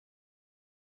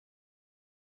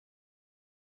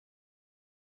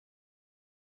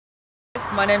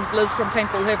my name's Liz from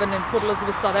Paintball Heaven in Port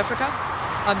Elizabeth, South Africa.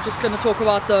 I'm just going to talk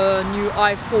about the new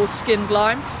i4 skinned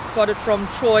lime. Got it from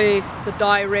Troy, the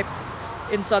dye rep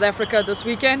in South Africa this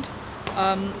weekend.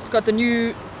 It's got the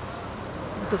new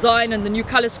design and the new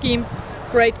color scheme.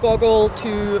 Great goggle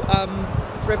to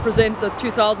represent the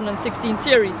 2016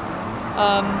 series.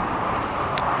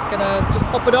 Gonna just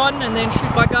pop it on and then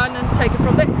shoot my gun and take it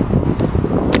from there.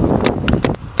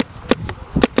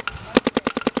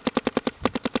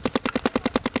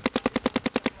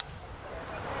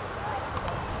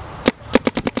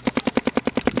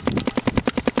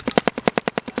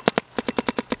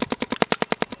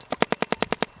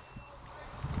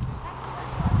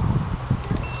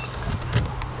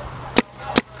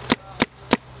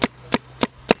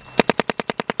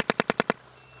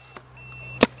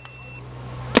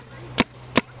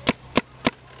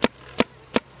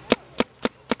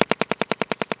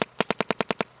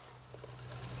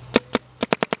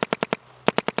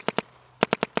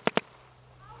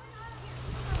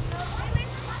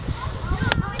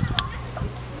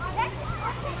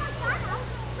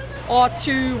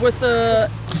 R2 with the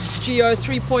Geo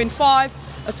 3.5.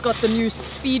 It's got the new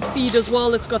speed feed as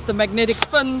well. It's got the magnetic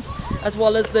fins as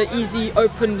well as the easy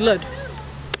open lid.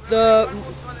 The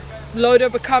loader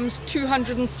becomes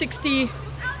 260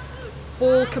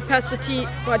 ball capacity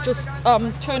by just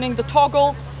turning the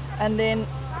toggle and then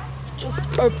just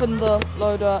open the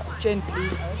loader gently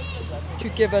to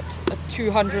give it a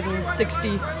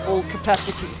 260 ball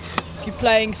capacity. If you're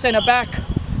playing center back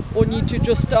or need to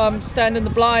just stand in the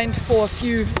blind for a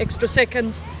few extra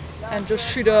seconds and just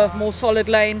shoot a more solid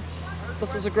lane,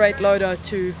 this is a great loader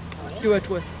to do it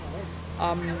with.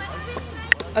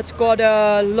 It's got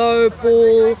a low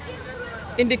ball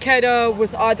indicator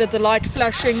with either the light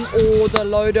flashing or the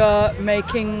loader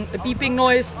making a beeping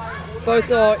noise.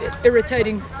 Both are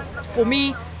irritating for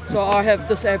me, so I have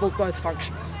disabled both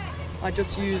functions. I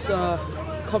just use a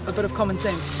bit of common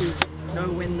sense to know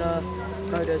when the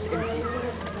loader is empty.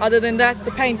 Other than that,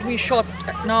 the paint we shot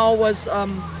now was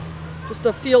just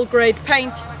a field grade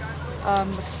paint.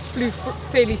 It flew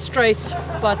fairly straight,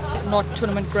 but not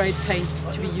tournament grade paint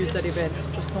to be used at events,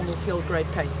 just normal field grade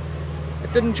paint.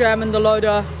 It didn't jam in the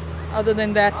loader. Other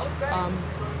than that,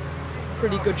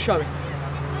 pretty good showing.